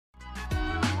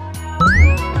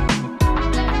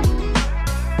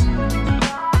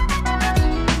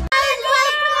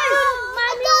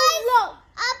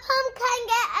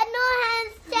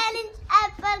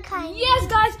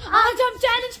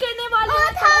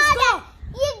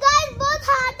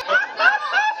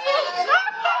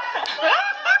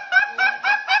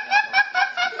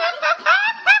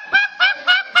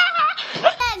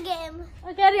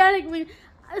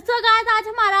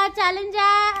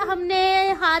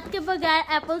हाथ के बगैर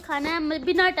एप्पल खाना है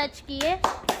बिना टच किए।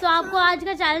 तो आपको आज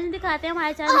का चैलेंज दिखाते हैं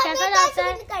हमारे चैलेंज कैसा जाता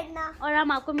है और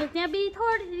हम आपको मिलते हैं अभी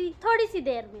थोड़ी सी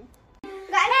देर में।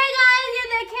 गाइस ये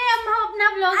देखें हम अपना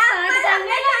व्लॉग स्टार्ट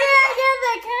करने लगे हैं। ये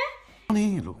देखें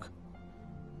नहीं ये लोग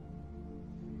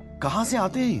कहाँ से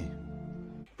आते हैं?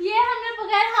 ये हमने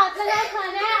बगैर हाथ लगा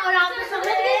खाना है और आपको समझ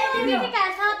रहे हैं कि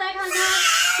कैसा होता है खाना।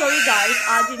 सॉरी गाइस,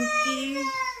 आज इनकी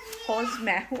होस्ट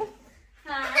मैं हूँ।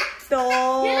 तो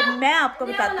मैं आपको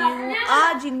बताती हूँ,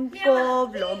 आज इनको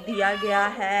व्लॉग दिया गया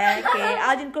है कि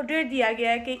आज इनको डेट दिया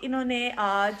गया है कि इन्होंने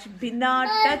आज बिना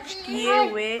टच किए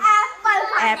हुए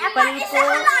एप्पल को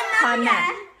खाना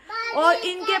है और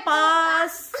इनके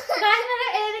पास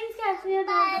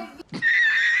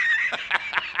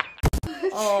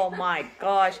ओह माय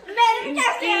गॉश,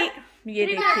 इनकी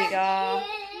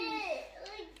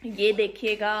ये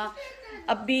देखिएगा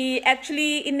अभी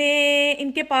एक्चुअली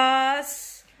इनके पास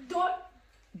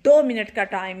 2 मिनट का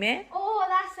टाइम है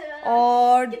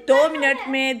और 2 मिनट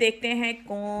में देखते हैं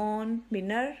कौन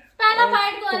विनर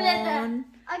कौन।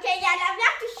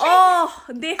 ओह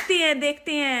देखते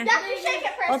हैं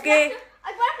ओके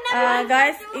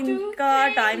गाइस, इनका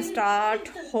टाइम स्टार्ट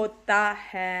होता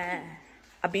है।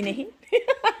 अभी नहीं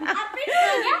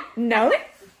नो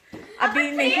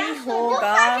अभी नहीं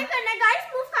होगा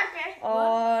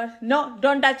और नो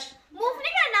डोंट टच। मूव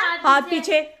नहीं करना, हाथ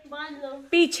पीछे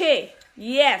पीछे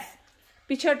यस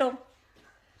पीछे हटो मूव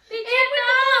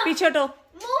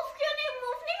क्यों नहीं,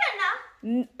 मूव नहीं करना।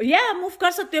 या मूव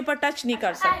कर सकते हो पर टच नहीं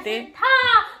कर सकते।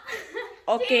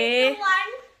 ओके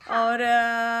और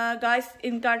गाइस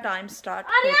इनका टाइम स्टार्ट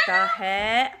होता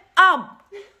है अब।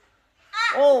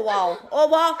 ओ वाओ नो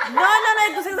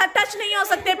एक दूसरे के साथ टच नहीं हो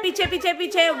सकते,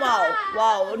 पीछे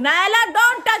वाओ नायला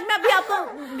डोंट टच। मैं अभी आपको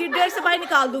डेढ़ से बाहर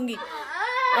निकाल दूंगी।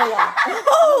 Oh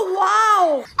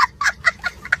wow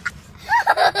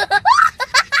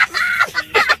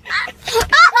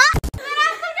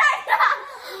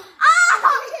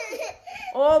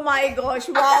oh my gosh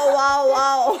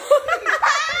wow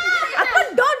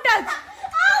upon don't touch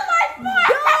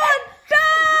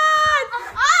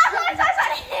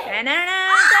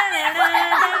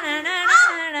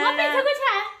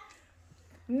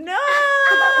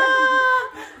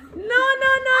No,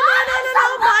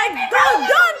 my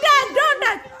God, don't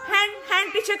touch.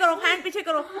 Hand पीछे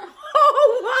करो. Oh,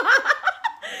 wow.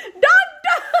 Don't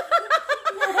touch.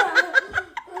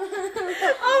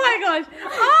 Oh my God.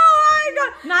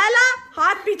 Naila,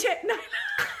 हाथ पीछे.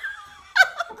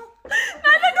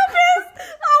 नायला को face.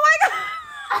 Oh my God.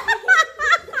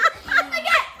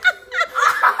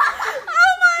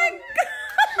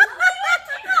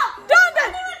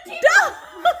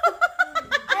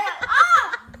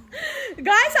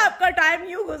 Guys आपका टाइम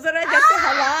यूं गुजर रहा है जैसे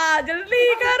हवा।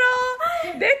 जल्दी करो,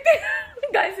 देखते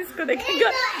गाइस इसको देखेंगे।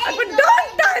 Don't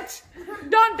touch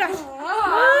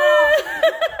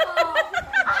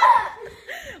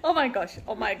oh my gosh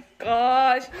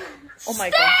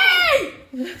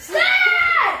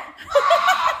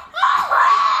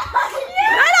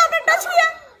आपने टच किया।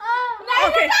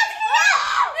 Okay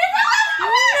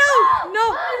no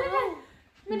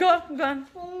gun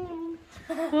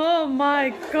Oh my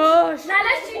gosh!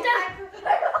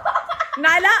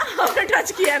 Naila आपने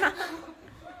टच किया ना?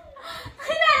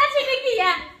 नायला चीटिंग की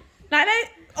है। नायला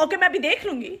ओके मैं अभी देख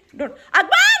लूंगी। डोंट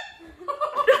अकबर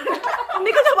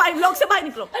निकल जाओ भाई, व्लॉग से बाहर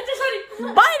निकलो। अच्छा सॉरी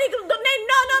बाहर निकलो। नहीं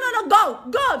नो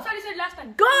गो sorry last time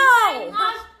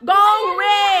go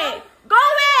away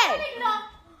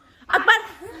Akbar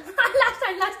last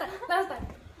time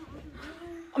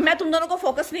मैं तुम दोनों को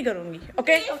फोकस नहीं करूंगी।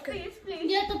 ओके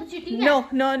ये तो चीटिंग है।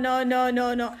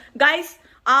 नो गाइस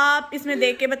आप इसमें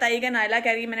देख के बताइएगा। नायला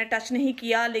कह रही है मैंने टच नहीं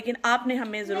किया, लेकिन आपने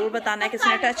हमें जरूर बताना है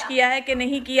किसने टच किया है कि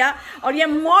नहीं किया। और ये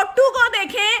मोटू को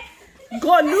देखें,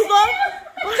 गोलू को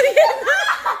और ये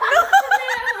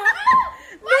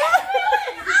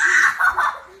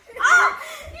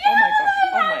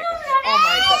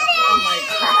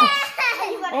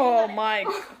Oh my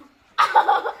God.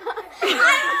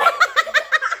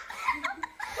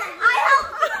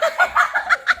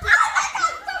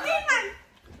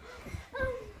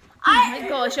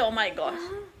 Oh my gosh.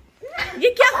 ये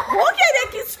क्या हो गया?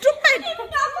 देखिए stupid.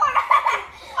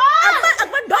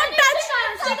 Akbar don't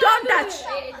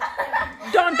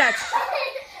touch.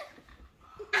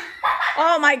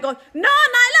 Oh my God. No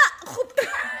Naila खुद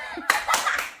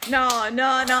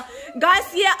no गाइस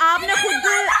ये आपने खुद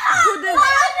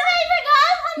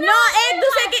एक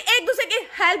दूसरे की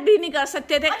हेल्प भी नहीं कर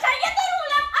सकते थे।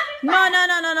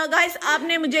 नो गाइस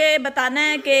आपने मुझे बताना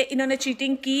है कि इन्होंने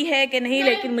चीटिंग की है कि नहीं,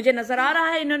 लेकिन मुझे नजर आ रहा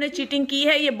है इन्होंने चीटिंग की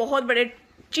है। ये बहुत बड़े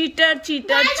cheater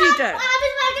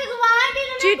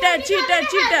cheater cheater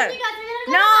cheater.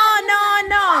 No no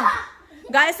no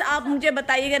guys, आप मुझे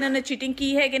बताइएगा इन्होंने चीटिंग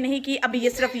की है कि नहीं की। अभी ये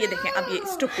सिर्फ ये देखें, अब ये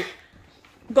स्टूपिड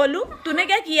गोलू तूने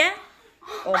क्या किया है?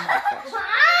 Oh my God,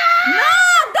 no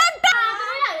don't,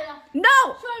 no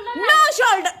no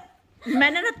shoulder.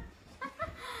 मैंने ना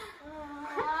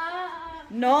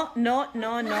no no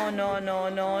no no no no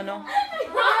no no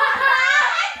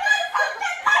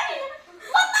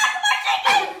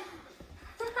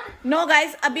no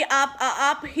guys, अभी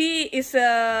आप ही इस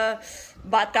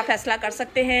बात का फैसला कर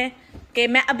सकते हैं कि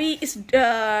मैं अभी इस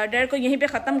डर को यहीं पे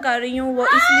ख़त्म कर रही हूँ। वो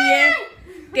इसलिए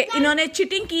कि इन्होंने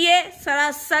चीटिंग की है,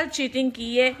 सरासर चीटिंग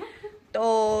की है। तो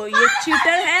ये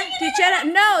चीटर है, टीचर है।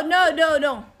 नो नो नो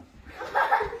नो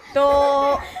तो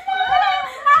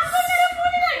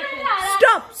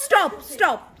stop stop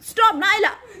stop stop Naila,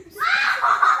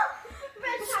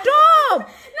 stop.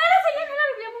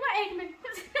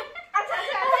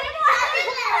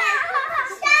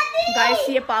 Guys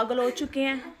ये पागल हो चुके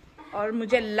हैं और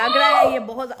मुझे लग रहा है ये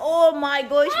बहुत। ओह माय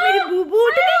गॉश, मेरी बूबू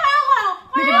उठ गई,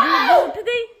 मेरी बूबू उठ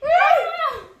गई।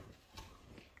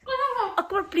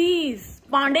 Akbar please,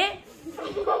 Pandey,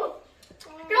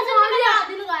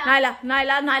 Naila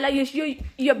Naila Naila, ये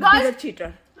बिगर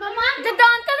चीटर। जब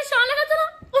दांत का निशान लगा था ना,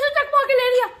 उसे चकमा के ले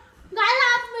लिया। गाइस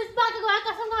आप इस बात को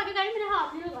कसम खा के कहीं मेरे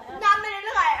हाथ नहीं लगाया। ना मैंने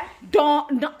लगाया।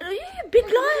 ये बिग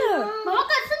लायर। मां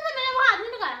कसम से मैंने वो हाथ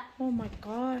नहीं लगाया। ओह माय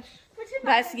गॉश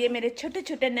गाइस, ये मेरे छोटे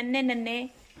छोटे नन्हे नन्हे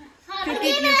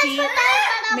क्यूटी क्यूटी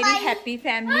मेरी happy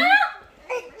family.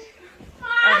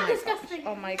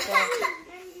 Oh my God,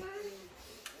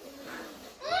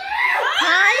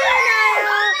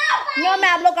 no मैं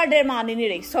आप लोग का डर मान ही नहीं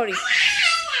रही, सॉरी।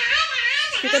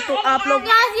 ठीक है, तो आप लोग,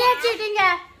 ये चीटिंग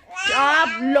है।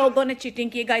 आप लोगों ने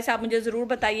चीटिंग की। गाइस आप मुझे जरूर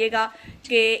बताइएगा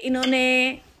कि इन्होंने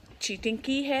चीटिंग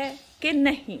की है कि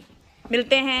नहीं।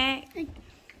 मिलते हैं।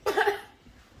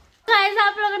 गाइस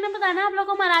आप लोगों ने बताना आप लोगों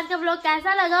को हमारा आज का व्लॉग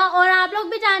कैसा लगा। और आप लोग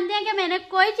भी जानते हैं कि मैंने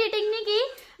कोई चीटिंग नहीं की,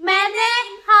 मैंने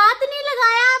हाथ नहीं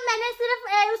लगाया, मैंने सिर्फ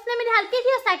उसने मेरी हेल्प की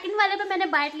थी और सेकंड वाले पे मैंने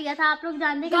बाइट लिया था। आप लोग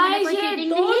जानते हैं कि मैंने कोई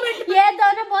चीटिंग नहीं की। ये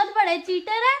दोनों बहुत बड़े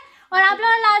चीटर है। और आप लोग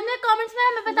लास्ट में कमेंट्स में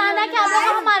हमें बताना है कि आप लोगों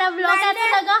को हमारा व्लॉग कैसा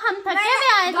लगा। हम थके हुए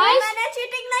आए थे, मैंने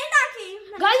चीटिंग नहीं ना की।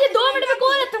 गाइस ये 2 मिनट में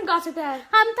कौन थमका सकता है?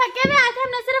 हम थके हुए आए थे,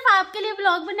 हमने सिर्फ आपके लिए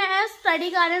व्लॉग बनाया है। स्टडी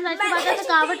कर रहे हैं, सच बात है,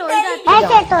 थकावट हो ही जाती है।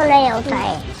 ऐसे तो नहीं होता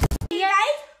है।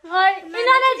 और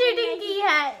इन्होंने चीटिंग की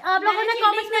है। आप लोगों ने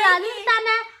कमेंट्स में लाजमी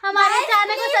बताना है। हमारे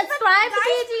चैनल को सब्सक्राइब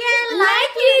कीजिए, लाइक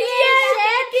कीजिए,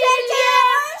 शेयर कीजिए,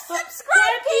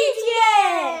 सब्सक्राइब कीजिए।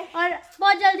 और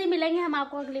बहुत जल्दी मिलेंगे हम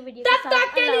आपको अगली वीडियो तब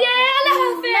तक के लिए अल्लाह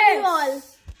हाफ़िज़। Love you all.